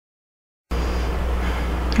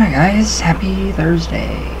Hi guys, happy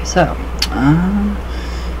Thursday. So,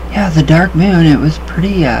 yeah, the dark moon, it was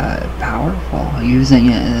pretty powerful using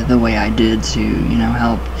it the way I did to,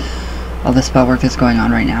 help all the spell work that's going on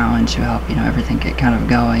right now and to help, everything get kind of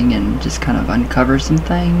going and just kind of uncover some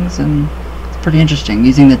things. And it's pretty interesting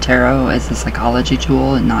using the tarot as a psychology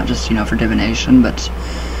tool and not just, for divination, but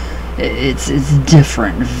it's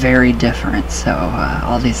different, very different. So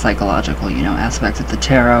all these psychological, aspects of the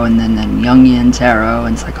tarot and then Jungian tarot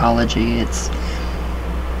and psychology, it's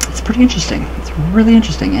pretty interesting. It's really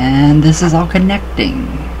interesting, and this is all connecting.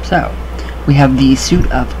 So we have the Suit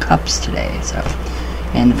of Cups today.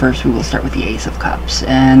 And first we will start with the Ace of Cups,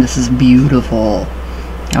 and this is beautiful.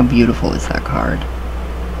 How beautiful is that card?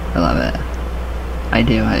 I love it. I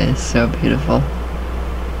do. It is so beautiful.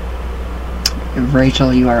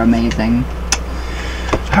 Rachel, you are amazing.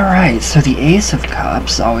 Alright, so the Ace of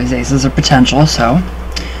Cups, always aces are potential, so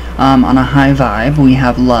on a high vibe, we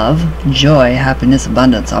have love, joy, happiness,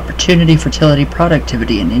 abundance, opportunity, fertility,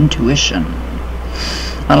 productivity, and intuition.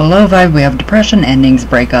 On a low vibe, we have depression, endings,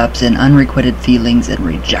 breakups, and unrequited feelings and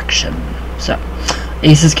rejection. So,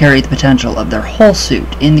 aces carry the potential of their whole suit.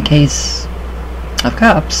 In the case of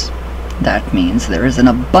cups, that means there is an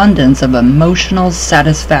abundance of emotional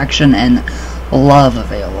satisfaction and love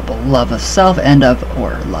available, love of self and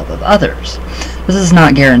or love of others. This is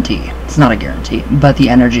not guarantee. It's not a guarantee, but the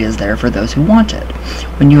energy is there for those who want it.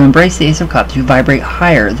 When you embrace the Ace of Cups, you vibrate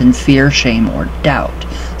higher than fear, shame, or doubt.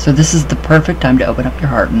 So this is the perfect time to open up your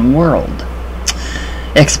heart and world,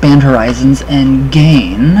 expand horizons, and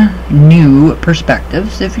gain new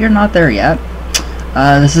perspectives. If you're not there yet,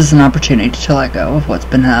 this is an opportunity to let go of what's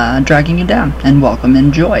been dragging you down and welcome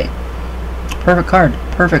in joy. Perfect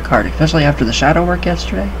card, especially after the shadow work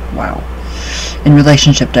yesterday. Wow. In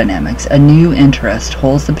relationship dynamics, a new interest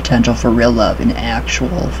holds the potential for real love and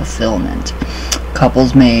actual fulfillment.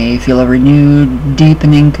 Couples may feel a renewed,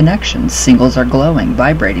 deepening connection. Singles are glowing,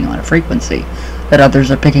 vibrating on a frequency that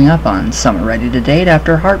others are picking up on. Some are ready to date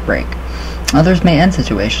after heartbreak. Others may end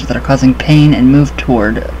situations that are causing pain and move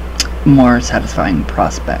toward more satisfying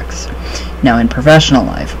prospects. Now, in professional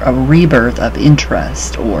life, a rebirth of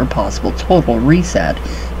interest or possible total reset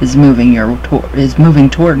is moving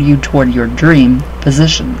toward your dream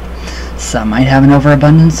position. Some might have an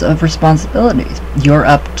overabundance of responsibilities. You're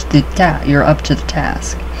up to the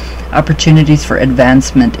task. Opportunities for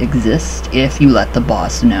advancement exist if you let the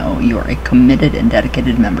boss know you're a committed and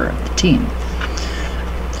dedicated member of the team.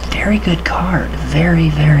 Very good card. Very,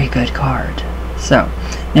 very good card. So,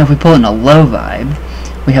 now if we pull in a low vibe,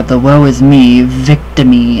 we have the woe is me,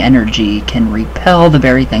 victim-y energy can repel the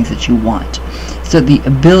very things that you want. So the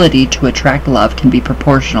ability to attract love can be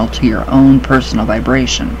proportional to your own personal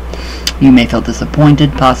vibration. You may feel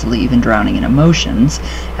disappointed, possibly even drowning in emotions.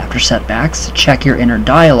 After setbacks, check your inner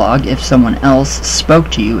dialogue if someone else spoke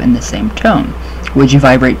to you in the same tone. Would you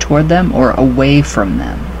vibrate toward them or away from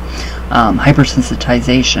them?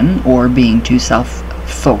 Hypersensitization or being too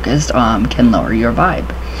self-focused can lower your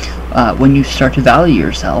vibe. When you start to value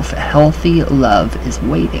yourself, healthy love is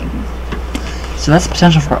waiting. So that's the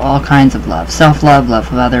potential for all kinds of love. Self-love,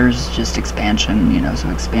 love of others, just expansion, so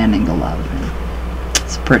expanding the love. And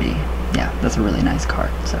it's pretty, yeah, that's a really nice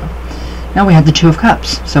card. So now we have the Two of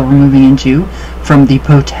Cups. So we're moving from the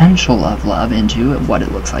potential of love into what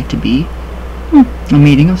it looks like to be a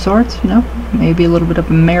meeting of sorts, maybe a little bit of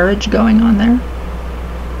a marriage going on there.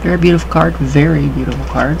 Very beautiful card, very beautiful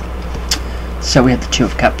card. So we have the Two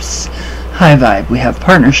of Cups. High vibe, we have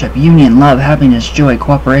partnership, union, love, happiness, joy,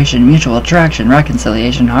 cooperation, mutual attraction,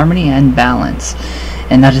 reconciliation, harmony, and balance.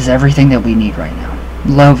 And that is everything that we need right now.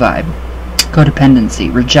 Low vibe,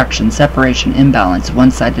 codependency, rejection, separation, imbalance,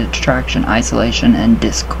 one-sided attraction, isolation, and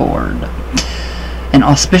discord. An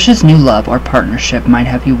auspicious new love or partnership might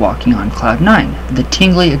have you walking on cloud 9. The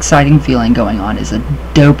tingly, exciting feeling going on is a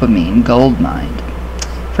dopamine goldmine.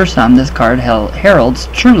 For some, this card heralds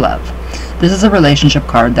true love. This is a relationship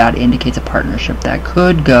card that indicates a partnership that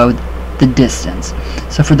could go the distance.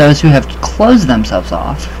 So for those who have closed themselves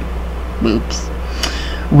off, whoops,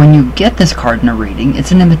 when you get this card in a reading,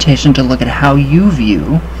 it's an invitation to look at how you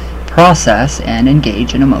view, process, and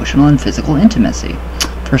engage in emotional and physical intimacy.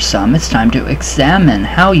 For some, it's time to examine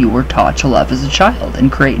how you were taught to love as a child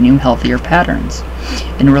and create new, healthier patterns.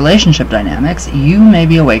 In relationship dynamics, you may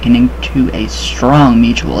be awakening to a strong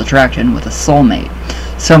mutual attraction with a soulmate.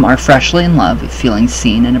 Some are freshly in love, feeling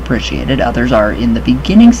seen and appreciated. Others are in the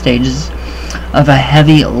beginning stages of a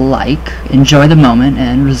heavy like. Enjoy the moment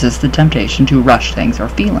and resist the temptation to rush things or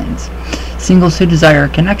feelings. Singles who desire a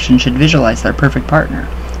connection should visualize their perfect partner.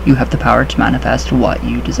 You have the power to manifest what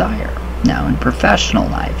you desire. Now, in professional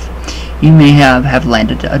life, You may have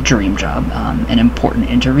landed a dream job, an important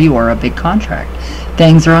interview, or a big contract.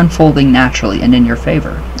 Things are unfolding naturally and in your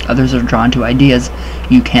favor. Others are drawn to ideas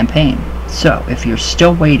you campaign. So, if you're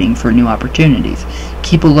still waiting for new opportunities,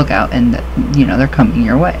 keep a lookout, and they're coming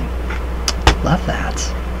your way. Love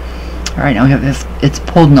that. Alright, now we have, if it's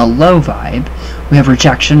pulled in a low vibe, we have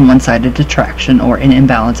rejection, one-sided attraction, or an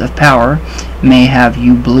imbalance of power may have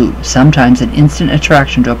you blue. Sometimes an instant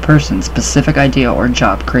attraction to a person, specific idea, or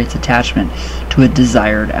job creates attachment to a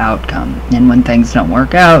desired outcome. And when things don't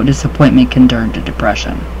work out, disappointment can turn to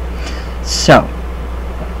depression. So,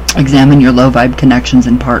 examine your low vibe connections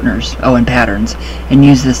and partners, and patterns, and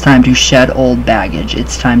use this time to shed old baggage.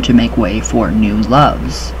 It's time to make way for new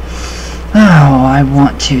loves. Oh, I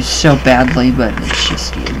want to so badly, but it's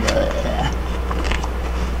just, I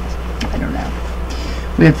don't know.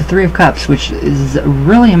 We have the Three of Cups, which is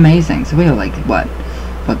really amazing. So we have like,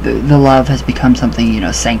 the love has become something,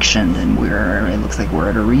 sanctioned, and it looks like we're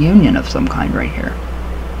at a reunion of some kind right here.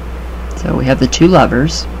 So we have the two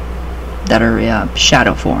lovers that are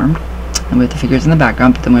shadow formed, and we have the figures in the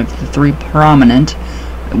background, but then we have the three prominent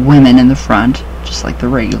women in the front, just like the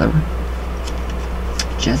regular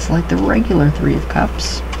Three of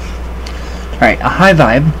Cups. Alright, a high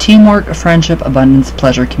vibe: teamwork, friendship, abundance,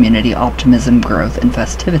 pleasure, community, optimism, growth, and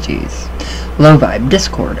festivities. Low vibe: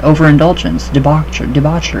 discord, overindulgence,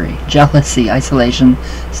 debauchery, jealousy, isolation,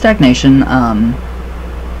 stagnation,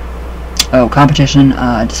 competition,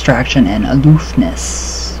 distraction, and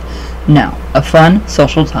aloofness. Now, a fun,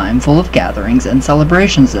 social time full of gatherings and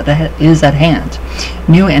celebrations that is at hand.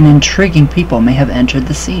 New and intriguing people may have entered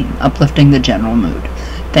the scene, uplifting the general mood.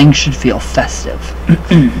 Things should feel festive,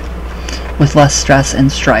 with less stress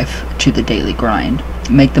and strife to the daily grind.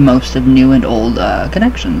 Make the most of new and old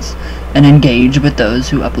connections, and engage with those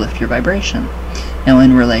who uplift your vibration. Now,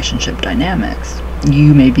 in relationship dynamics,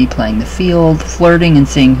 you may be playing the field, flirting, and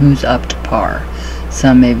seeing who's up to par.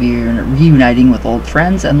 Some may be reuniting with old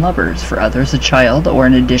friends and lovers. For others, a child or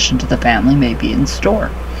an addition to the family may be in store.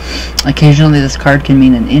 Occasionally, this card can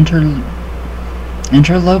mean an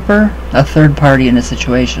interloper, a third party in a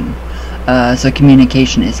situation. So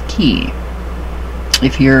communication is key.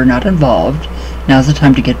 If you're not involved, now's the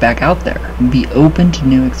time to get back out there. Be open to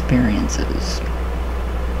new experiences.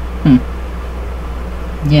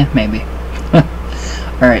 Yeah, maybe.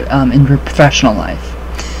 Alright, in your professional life.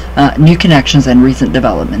 New connections and recent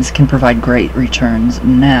developments can provide great returns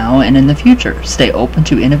now and in the future. Stay open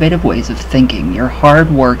to innovative ways of thinking. Your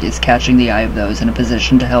hard work is catching the eye of those in a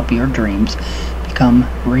position to help your dreams become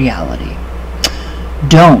reality.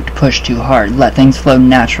 Don't push too hard. Let things flow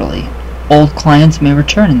naturally. Old clients may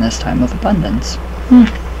return in this time of abundance.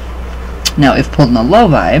 Now, if pulled in a low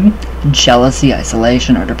vibe, jealousy,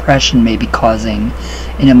 isolation, or depression may be causing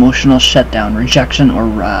an emotional shutdown. Rejection or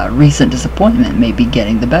recent disappointment may be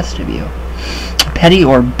getting the best of you. Petty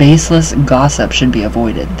or baseless gossip should be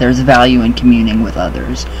avoided. There's value in communing with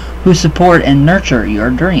others who support and nurture your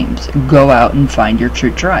dreams. Go out and find your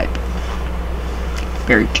true tribe.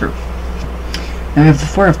 Very true. Now we have the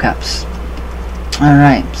Four of Cups.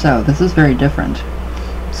 Alright, so this is very different.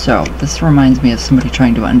 So, this reminds me of somebody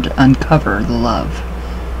trying to uncover the love.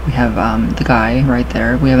 We have the guy right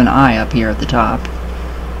there. We have an eye up here at the top,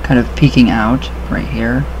 kind of peeking out, right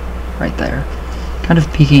here, right there. Kind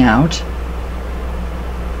of peeking out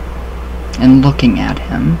and looking at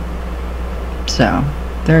him. So,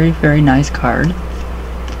 very, very nice card.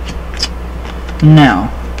 Now,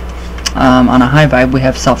 on a high vibe, we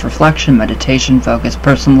have self-reflection, meditation, focus,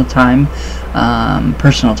 personal time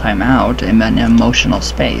out, and an emotional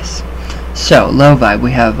space. So, low vibe,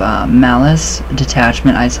 we have malice,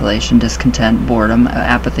 detachment, isolation, discontent, boredom,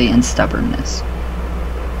 apathy, and stubbornness.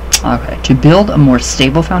 Okay, to build a more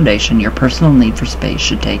stable foundation, your personal need for space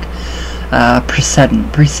should take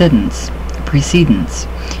precedence.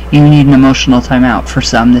 You need an emotional timeout. For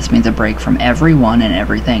some, this means a break from everyone and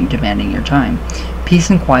everything demanding your time. Peace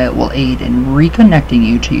and quiet will aid in reconnecting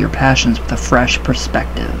you to your passions with a fresh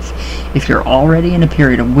perspective. If you're already in a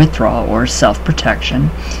period of withdrawal or self-protection,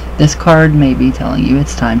 this card may be telling you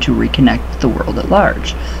it's time to reconnect with the world at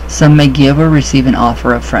large. Some may give or receive an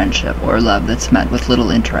offer of friendship or love that's met with little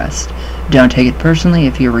interest. Don't take it personally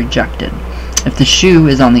if you're rejected. If the shoe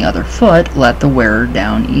is on the other foot, let the wearer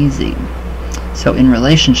down easy. So in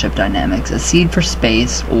relationship dynamics, a seed for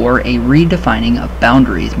space or a redefining of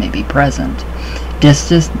boundaries may be present.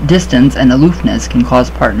 Distance and aloofness can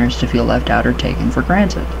cause partners to feel left out or taken for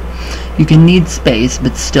granted. You can need space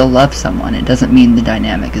but still love someone. It doesn't mean the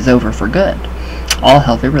dynamic is over for good. All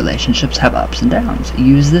healthy relationships have ups and downs.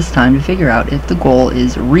 Use this time to figure out if the goal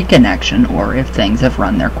is reconnection or if things have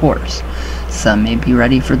run their course. Some may be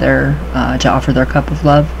ready for to offer their cup of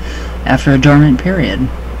love after a dormant period.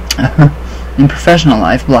 In professional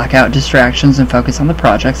life, block out distractions and focus on the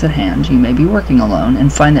projects at hand. You may be working alone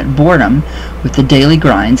and find that boredom with the daily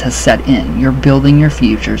grinds has set in. You're building your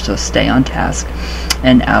future, so stay on task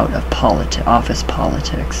and out of office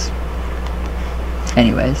politics.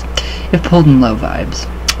 Anyways, if pulled in low vibes,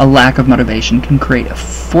 a lack of motivation can create a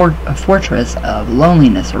fortress of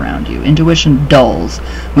loneliness around you. Intuition dulls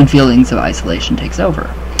when feelings of isolation takes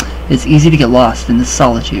over. It's easy to get lost in the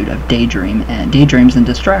solitude of daydreams and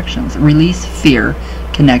distractions. Release fear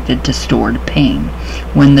connected to stored pain.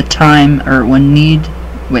 When the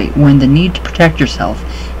need to protect yourself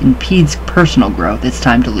impedes personal growth, it's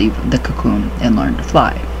time to leave the cocoon and learn to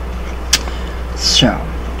fly. So,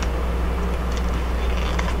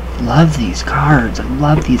 love these cards. I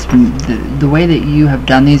love these. The way that you have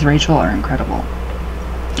done these, Rachel, are incredible.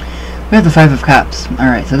 We have the Five of Cups.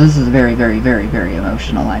 Alright, so this is very, very, very, very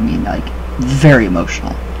emotional. I mean, like, very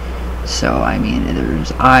emotional. So, I mean,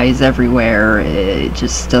 there's eyes everywhere. It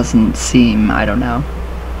just doesn't seem, I don't know.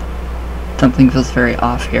 Something feels very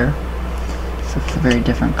off here. So it's a very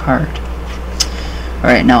different card.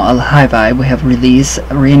 Alright, now a high vibe, we have release,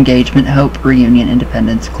 re-engagement, hope, reunion,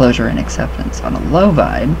 independence, closure, and acceptance. On a low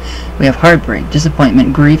vibe, we have heartbreak,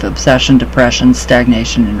 disappointment, grief, obsession, depression,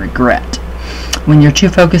 stagnation, and regret. When you're too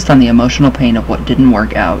focused on the emotional pain of what didn't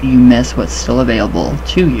work out, you miss what's still available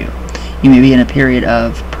to you. You may be in a period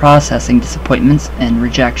of processing disappointments and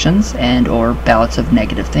rejections and/or bouts of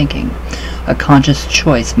negative thinking. A conscious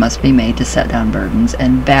choice must be made to set down burdens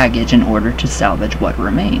and baggage in order to salvage what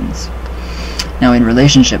remains. Now, in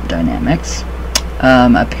relationship dynamics,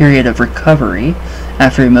 a period of recovery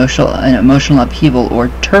after an emotional upheaval or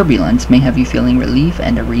turbulence may have you feeling relief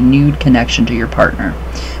and a renewed connection to your partner.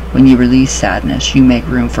 When you release sadness, you make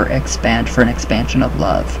room for an expansion of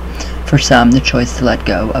love. For some, the choice to let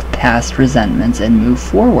go of past resentments and move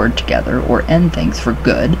forward together or end things for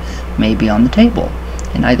good may be on the table.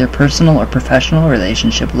 In either personal or professional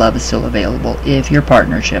relationship, love is still available if your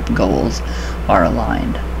partnership goals are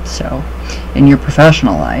aligned. So, in your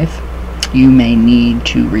professional life, you may need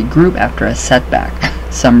to regroup after a setback.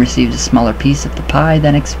 Some received a smaller piece of the pie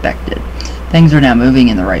than expected. Things are now moving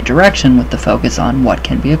in the right direction with the focus on what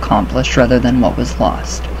can be accomplished rather than what was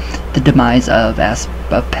lost. The demise of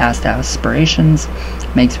past aspirations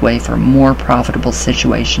makes way for more profitable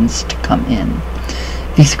situations to come in.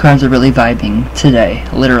 These cards are really vibing today,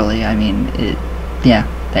 literally. I mean, yeah,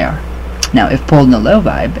 they are. Now, if pulled in a low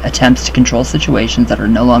vibe, attempts to control situations that are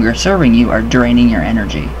no longer serving you are draining your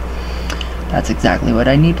energy. That's exactly what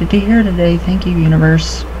I needed to hear today. Thank you,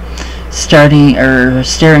 universe.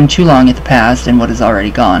 Staring too long at the past and what is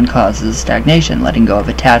already gone causes stagnation. Letting go of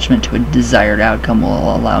attachment to a desired outcome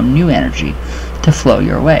will allow new energy to flow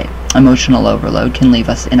your way. Emotional overload can leave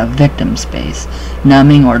us in a victim space.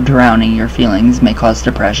 Numbing or drowning your feelings may cause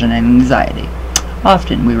depression and anxiety.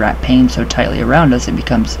 Often we wrap pain so tightly around us it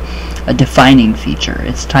becomes a defining feature.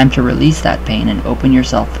 It's time to release that pain and open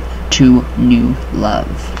yourself to new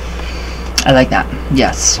love. I like that.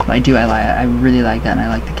 Yes, I do. I really like that, and I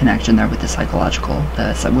like the connection there with the psychological,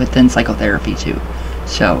 within psychotherapy too.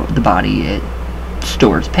 So the body, it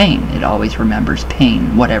stores pain. It always remembers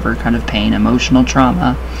pain, whatever kind of pain, emotional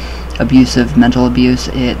trauma, abusive, mental abuse.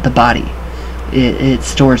 The body, it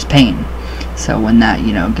stores pain. So when that,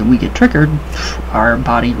 we get triggered, our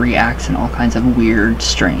body reacts in all kinds of weird,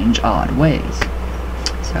 strange, odd ways.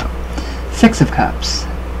 So, Six of Cups.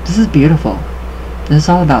 This is beautiful. This is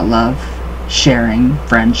all about love, sharing,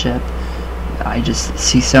 friendship. I just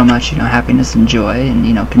see so much, happiness and joy and,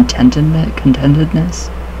 contentedness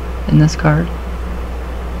in this card.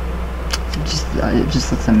 It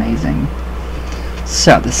just looks amazing.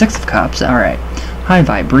 So, the Six of Cups, alright. High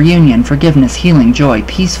vibe, reunion, forgiveness, healing, joy,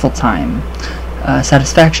 peaceful time,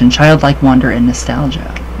 satisfaction, childlike wonder, and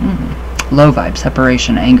nostalgia. Low vibe,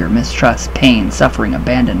 separation, anger, mistrust, pain, suffering,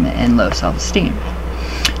 abandonment, and low self-esteem.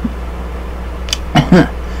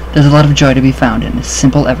 There's a lot of joy to be found in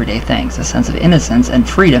simple everyday things. A sense of innocence and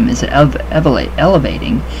freedom is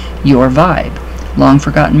elevating your vibe. Long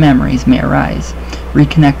forgotten memories may arise.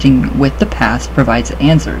 Reconnecting with the past provides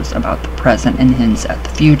answers about the present and hints at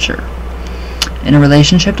the future. In a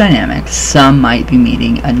relationship dynamic, some might be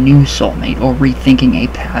meeting a new soulmate or rethinking a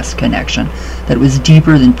past connection that was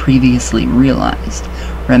deeper than previously realized.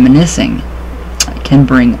 Reminiscing can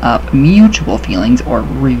bring up mutual feelings or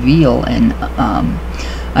reveal an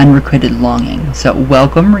unrequited longing. So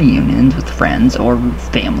welcome reunions with friends or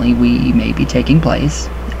family may be taking place.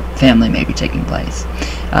 family may be taking place.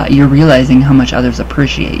 You're realizing how much others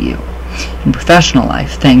appreciate you. In professional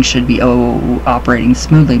life, things should be operating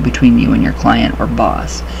smoothly between you and your client or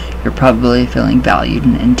boss. You're probably feeling valued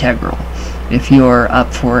and integral. If you're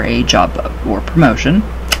up for a job or promotion,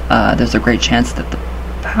 there's a great chance that the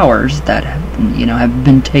powers that have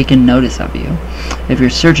been taken notice of you. If you're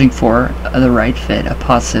searching for the right fit, a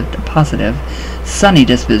positive, sunny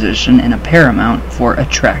disposition, and a paramount for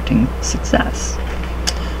attracting success.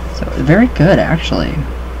 So very good, actually.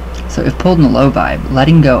 So if pulled in the low vibe,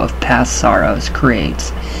 letting go of past sorrows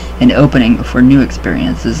creates an opening for new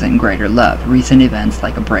experiences and greater love. Recent events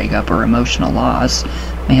like a breakup or emotional loss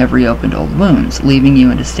may have reopened old wounds, leaving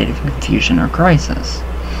you in a state of confusion or crisis.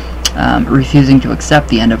 Refusing to accept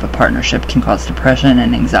the end of a partnership can cause depression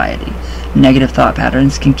and anxiety. Negative thought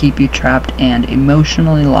patterns can keep you trapped and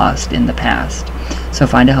emotionally lost in the past. So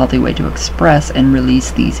find a healthy way to express and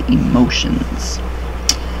release these emotions.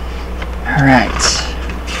 Alright.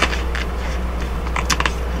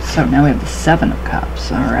 So now we have the Seven of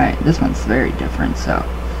Cups. Alright, this one's very different. So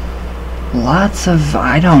lots of,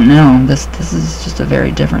 I don't know. This is just a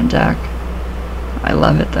very different deck. I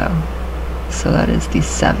love it though. So that is the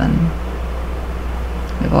 7. We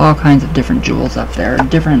have all kinds of different jewels up there.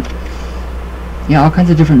 All kinds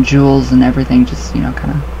of different jewels and everything just,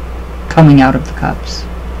 kind of coming out of the cups.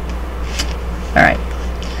 Alright.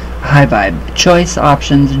 High vibe. Choice,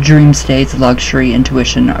 options, dream states, luxury,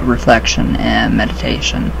 intuition, reflection, and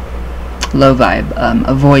meditation. Low vibe.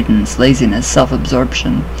 Avoidance, laziness,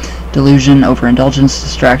 self-absorption, delusion, overindulgence,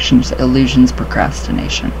 distractions, illusions,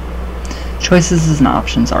 procrastination. Choices and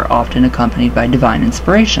options are often accompanied by divine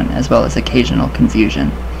inspiration, as well as occasional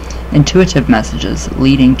confusion. Intuitive messages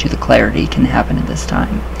leading to the clarity can happen at this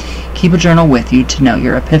time. Keep a journal with you to note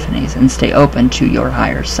your epiphanies and stay open to your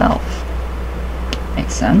higher self.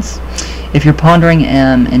 Makes sense? If you're pondering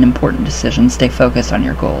an important decision, stay focused on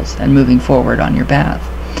your goals and moving forward on your path.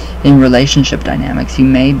 In relationship dynamics, you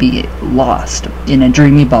may be lost in a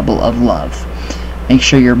dreamy bubble of love. Make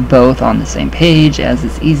sure you're both on the same page, as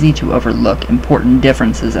it's easy to overlook important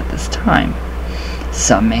differences at this time.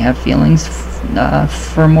 Some may have feelings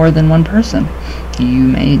for more than one person. You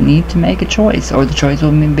may need to make a choice, or the choice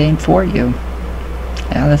will be made for you.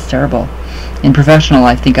 Yeah, that's terrible. In professional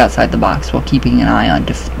life, think outside the box while keeping an eye on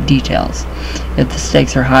details. If the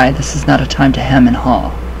stakes are high, this is not a time to hem and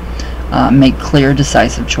haw. Make clear,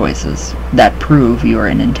 decisive choices that prove you are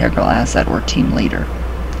an integral asset or team leader.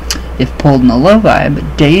 If pulled in the low vibe,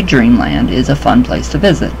 Daydreamland is a fun place to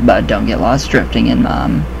visit, but don't get lost drifting in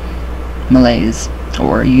malaise,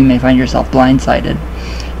 or you may find yourself blindsided.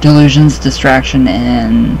 Delusions, distraction,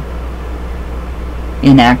 and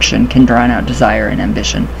inaction can drown out desire and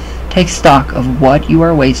ambition. Take stock of what you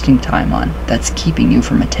are wasting time on that's keeping you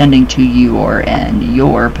from attending to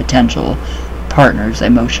your potential partner's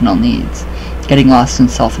emotional needs. Getting lost in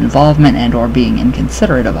self-involvement and or being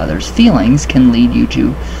inconsiderate of others' feelings can lead you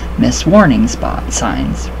to miss warning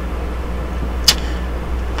signs.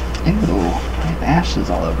 Ew, I have ashes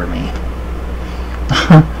all over me.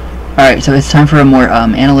 Alright, so it's time for a more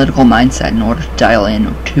analytical mindset in order to dial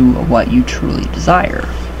in to what you truly desire.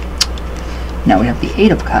 Now we have the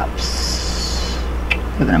 8 of Cups.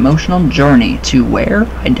 We have an emotional journey to where?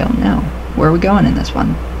 I don't know. Where are we going in this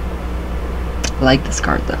one? I like this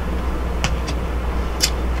card though.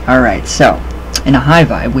 Alright, so in a high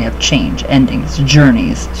vibe we have change, endings,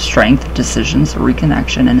 journeys, strength, decisions,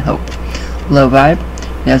 reconnection, and hope. Low vibe,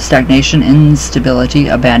 we have stagnation, instability,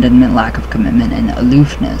 abandonment, lack of commitment, and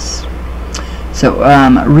aloofness. So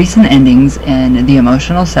recent endings and the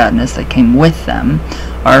emotional sadness that came with them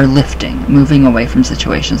are lifting. Moving away from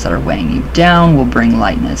situations that are weighing you down will bring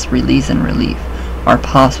lightness, release, and relief are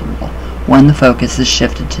possible when the focus is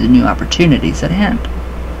shifted to the new opportunities at hand.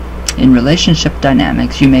 In relationship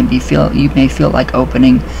dynamics, you may feel like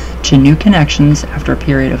opening to new connections after a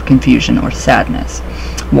period of confusion or sadness.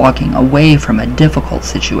 Walking away from a difficult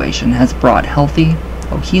situation has brought healthy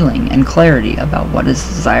healing and clarity about what is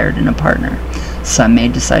desired in a partner. Some may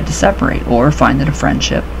decide to separate or find that a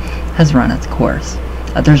friendship has run its course.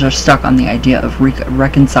 Others are stuck on the idea of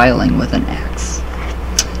reconciling with an ex.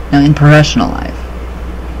 Now, in professional life,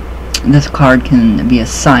 this card can be a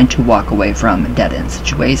sign to walk away from dead-end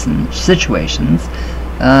situations,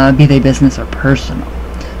 be they business or personal.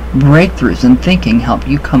 Breakthroughs in thinking help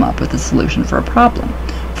you come up with a solution for a problem.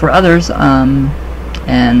 For others,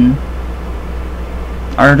 an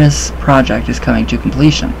artist's project is coming to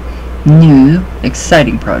completion. New,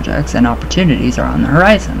 exciting projects and opportunities are on the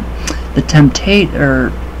horizon. The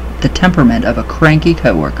temperament of a cranky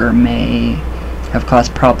coworker may have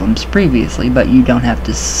caused problems previously, but you don't have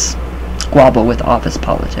to squabble with office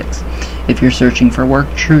politics. If you're searching for work,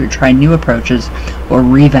 try new approaches or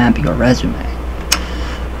revamp your resume.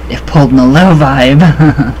 If pulled in a low vibe,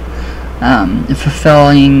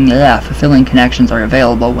 fulfilling connections are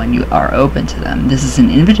available when you are open to them. This is an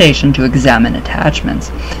invitation to examine attachments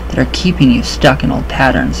that are keeping you stuck in old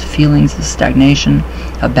patterns. Feelings of stagnation,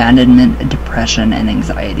 abandonment, depression, and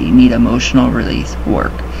anxiety need emotional release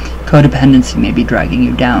work. Codependency may be dragging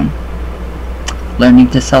you down. Learning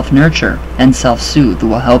to self-nurture and self-soothe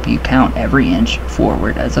will help you count every inch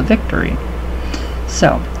forward as a victory.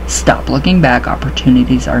 So, stop looking back.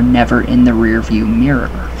 Opportunities are never in the rearview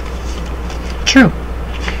mirror. True.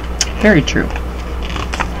 Very true.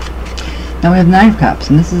 Now we have Nine of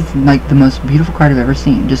Cups, and this is like the most beautiful card I've ever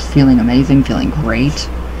seen. Just feeling amazing, feeling great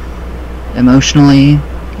emotionally,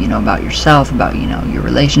 about yourself, about, your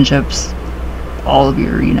relationships, all of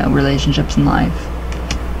your, relationships in life.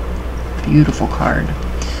 Beautiful card.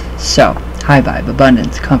 So, high vibe,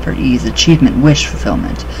 abundance, comfort, ease, achievement, wish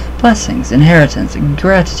fulfillment, blessings, inheritance,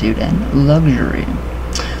 gratitude, and luxury.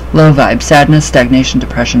 Low vibe, sadness, stagnation,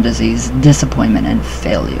 depression, disease, disappointment, and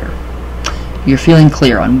failure. You're feeling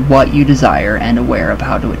clear on what you desire and aware of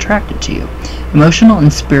how to attract it to you. Emotional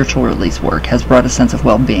and spiritual release work has brought a sense of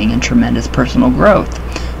well-being and tremendous personal growth.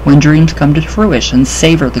 When dreams come to fruition,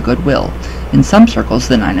 savor the goodwill. In some circles,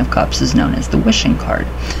 the Nine of Cups is known as the wishing card.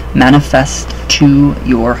 Manifest to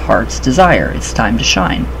your heart's desire. It's time to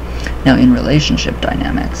shine. Now, in relationship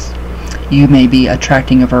dynamics, you may be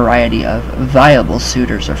attracting a variety of viable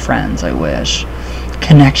suitors or friends, I wish.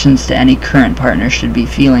 Connections to any current partner should be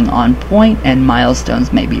feeling on point, and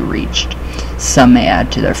milestones may be reached. Some may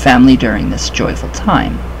add to their family during this joyful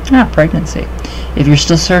time. Pregnancy. If you're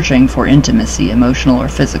still searching for intimacy, emotional or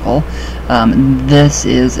physical, this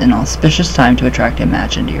is an auspicious time to attract a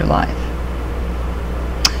match into your life.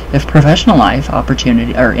 If professional life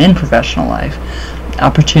in professional life,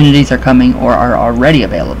 opportunities are coming or are already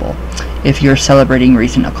available. If you're celebrating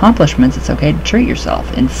recent accomplishments, it's okay to treat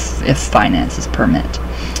yourself if finances permit.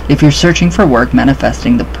 If you're searching for work,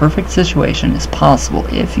 manifesting the perfect situation is possible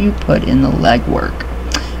if you put in the legwork.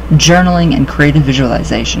 Journaling and creative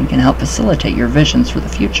visualization can help facilitate your visions for the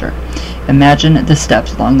future. Imagine the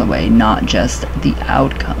steps along the way, not just the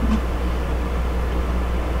outcome.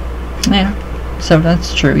 Yeah, so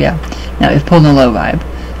that's true, yeah. Now, if pulled in a low vibe,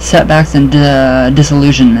 setbacks and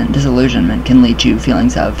disillusionment can lead to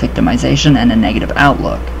feelings of victimization and a negative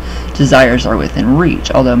outlook. Desires are within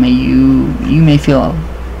reach, although you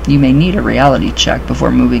may need a reality check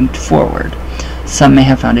before moving forward. Some may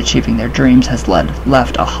have found achieving their dreams has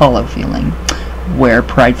left a hollow feeling, where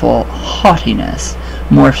prideful haughtiness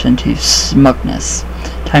morphs into smugness.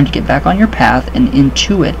 Time to get back on your path and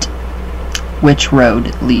intuit which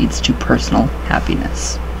road leads to personal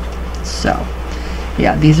happiness. So,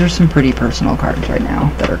 yeah, these are some pretty personal cards right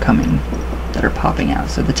now that are popping out.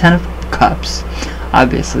 So the Ten of Cups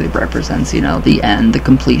obviously represents, the end, the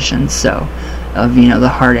completion, so of, the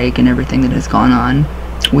heartache and everything that has gone on.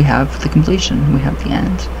 We have the completion, we have the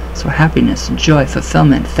end. So happiness, joy,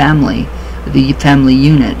 fulfillment, family, the family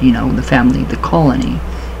unit, the family, the colony,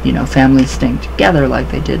 families staying together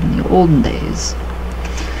like they did in the olden days.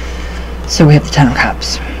 So we have the Ten of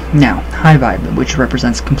Cups. Now, high vibe, which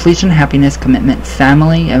represents completion, happiness, commitment,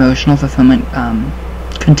 family, emotional fulfillment,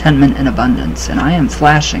 contentment, and abundance. And I am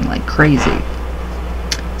flashing like crazy.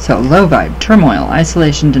 So low vibe, turmoil,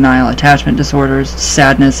 isolation, denial, attachment disorders,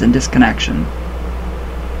 sadness, and disconnection.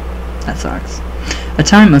 That sucks. A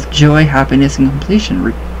time of joy, happiness, and completion,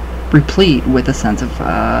 replete with a sense of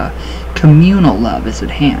communal love is at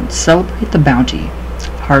hand. Celebrate the bounty,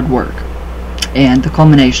 hard work, and the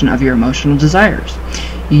culmination of your emotional desires.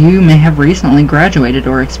 You may have recently graduated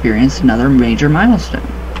or experienced another major milestone.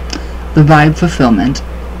 The vibe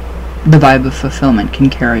of fulfillment can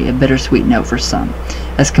carry a bittersweet note for some,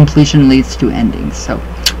 as completion leads to endings. So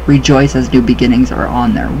rejoice as new beginnings are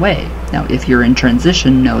on their way. Now, if you're in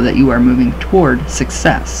transition, know that you are moving toward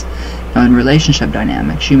success. Now, in relationship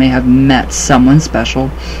dynamics, you may have met someone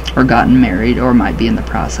special or gotten married or might be in the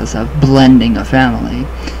process of blending a family.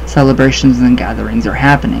 Celebrations and gatherings are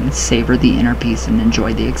happening. Savor the inner peace and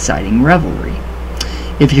enjoy the exciting revelry.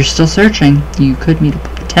 If you're still searching, you could meet a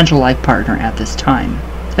potential life partner at this time.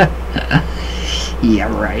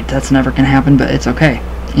 Yeah, right, that's never going to happen, but it's okay.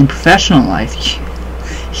 In professional life,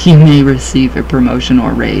 you may receive a promotion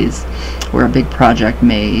or raise, or a big project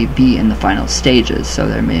may be in the final stages, so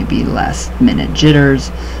there may be last-minute jitters,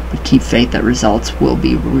 but keep faith that results will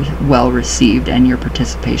be well received and your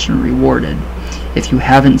participation rewarded. If you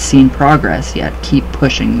haven't seen progress yet, keep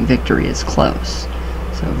pushing. Victory is close.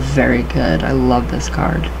 So very good. I love this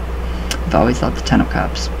card. I've always loved the Ten of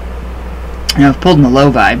Cups. Now, if pulled in the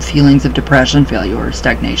low vibe, feelings of depression, failure, or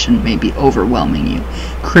stagnation may be overwhelming you,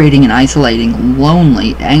 creating an isolating,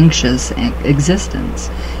 lonely, anxious existence.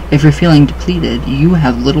 If you're feeling depleted, you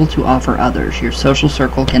have little to offer others. Your social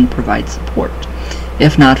circle can provide support.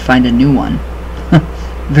 If not, find a new one.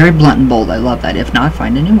 Very blunt and bold. I love that. If not,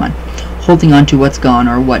 find a new one. Holding on to what's gone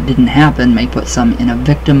or what didn't happen may put some in a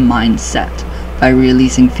victim mindset by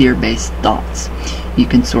releasing fear-based thoughts. You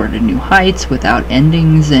can soar to new heights without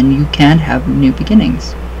endings, and you can't have new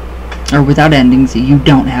beginnings. Or without endings, you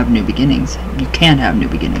don't have new beginnings. You can't have new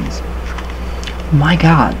beginnings. My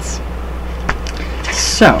gods.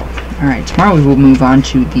 So, alright, tomorrow we will move on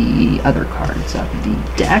to the other cards of the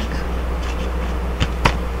deck.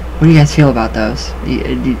 What do you guys feel about those?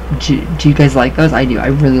 Do you guys like those? I do. I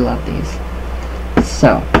really love these.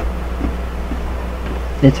 So,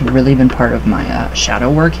 it's really been part of my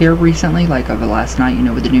shadow work here recently, like over last night,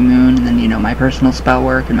 with the new moon, and then, my personal spell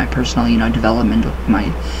work and my personal, development of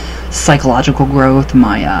my psychological growth,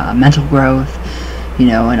 my mental growth,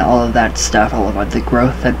 and all of that stuff, all of the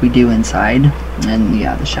growth that we do inside. And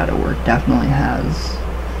yeah, the shadow work definitely has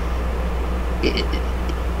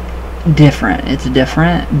it's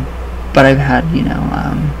different, but I've had,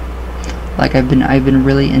 like I've been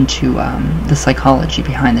really into the psychology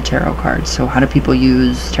behind the tarot cards. So how do people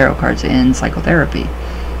use tarot cards in psychotherapy?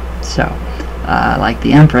 So like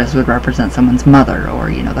the Empress would represent someone's mother, or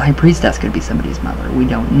the High Priestess could be somebody's mother. We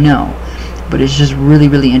don't know, but it's just really,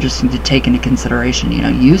 really interesting to take into consideration,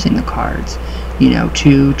 using the cards,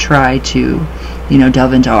 to try to,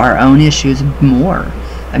 delve into our own issues more.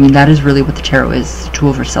 I mean, that is really what the tarot is, a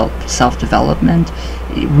tool for self-development.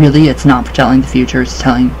 Really, it's not for telling the future, it's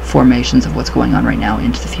telling formations of what's going on right now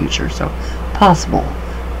into the future. So, possible.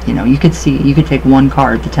 You could take one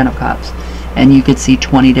card, the Ten of Cups, and you could see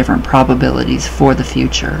 20 different probabilities for the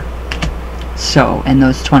future. So, and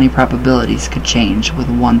those 20 probabilities could change with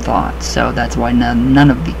one thought. So that's why none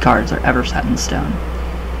of the cards are ever set in stone.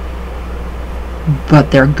 But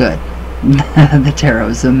they're good. The tarot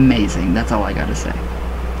is amazing. That's all I gotta say.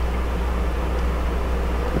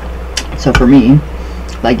 So for me,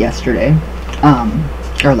 like yesterday,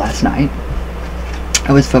 or last night,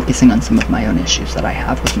 I was focusing on some of my own issues that I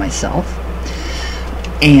have with myself,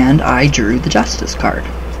 and I drew the Justice card.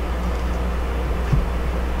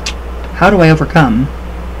 How do I overcome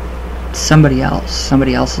somebody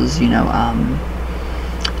else's,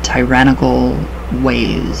 tyrannical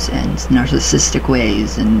ways and narcissistic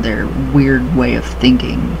ways and their weird way of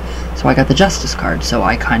thinking? So I got the Justice card. So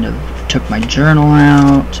I kind of took my journal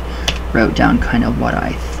out, wrote down kind of what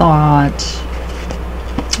I thought,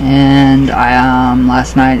 and I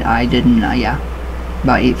last night I didn't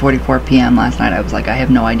about 8:44 p.m. last night I was like, I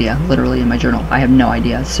have no idea, literally in my journal, I have no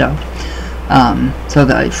idea. So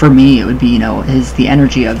for me it would be, is the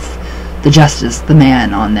energy of the Justice, the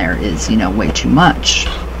man on there is, way too much.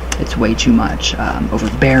 It's way too much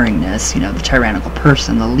overbearingness, the tyrannical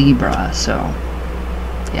person, the Libra. So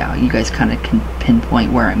yeah, you guys kind of can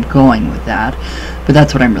pinpoint where I'm going with that. But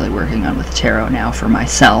that's what I'm really working on with the tarot now for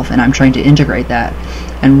myself, and I'm trying to integrate that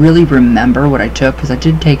and really remember what I took, because I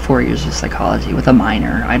did take 4 years of psychology with a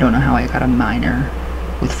minor. I don't know how I got a minor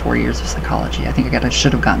with 4 years of psychology. I think I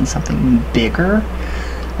should have gotten something bigger,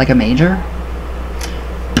 like a major.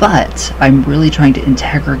 But I'm really trying to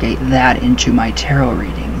integrate that into my tarot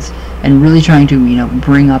readings, and really trying to,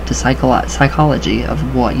 bring up the psychology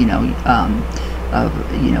of what, of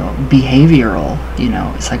behavioral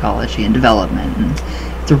psychology and development. And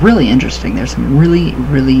it's really interesting. There's some really,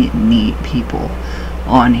 really neat people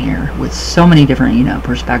on here with so many different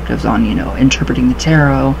perspectives on interpreting the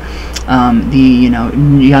tarot, the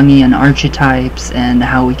Jungian archetypes, and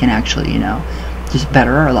how we can actually just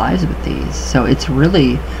better our lives with these. So it's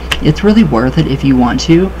really worth it. If you want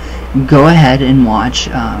to, go ahead and watch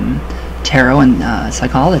tarot and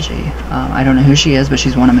psychology. I don't know who she is, but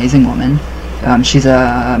she's one amazing woman. She's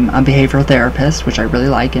a behavioral therapist, which I really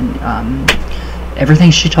like, and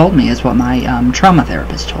everything she told me is what my trauma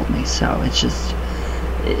therapist told me. So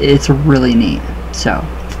it's really neat. So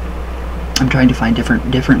I'm trying to find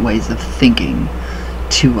different ways of thinking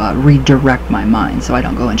to redirect my mind, so I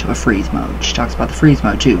don't go into a freeze mode. She talks about the freeze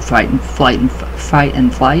mode too: fight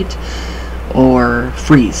and flight, or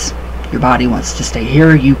freeze. Your body wants to stay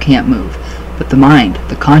here, you can't move, but the mind,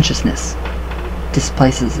 the consciousness,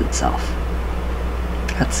 displaces itself.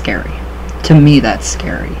 That's scary. To me, that's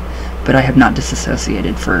scary. But I have not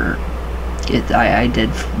disassociated for it. I did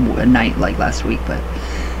a night like last week, but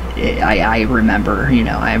I remember,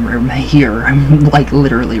 I'm here. I'm like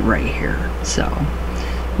literally right here. So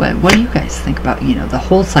what do you guys think about, you know, the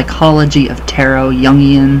whole psychology of tarot,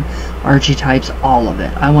 Jungian archetypes, all of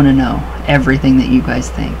it? I want to know everything that you guys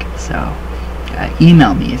think. So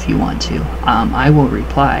email me if you want to. I will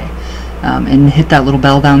reply. And hit that little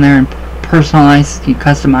bell down there and personalize, you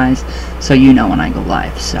customize, so you know when I go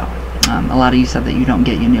live. So a lot of you said that you don't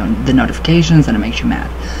get, you know, the notifications, and it makes you mad.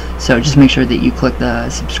 So just make sure that you click the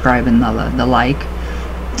subscribe and the like,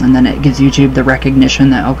 and then it gives YouTube the recognition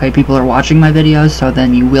that, okay, people are watching my videos, so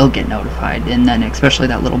then you will get notified, and then especially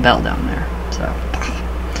that little bell down there. So,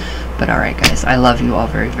 but alright guys, I love you all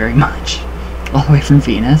very, very much. All the way from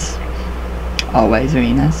Venus, always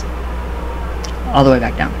Venus, all the way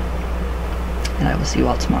back down. And I will see you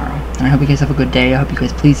all tomorrow. And I hope you guys have a good day. I hope you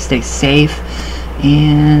guys please stay safe,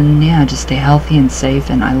 and yeah, just stay healthy and safe,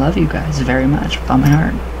 and I love you guys very much with all my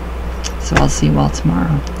heart. So I'll see you all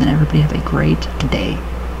tomorrow, and everybody have a great day.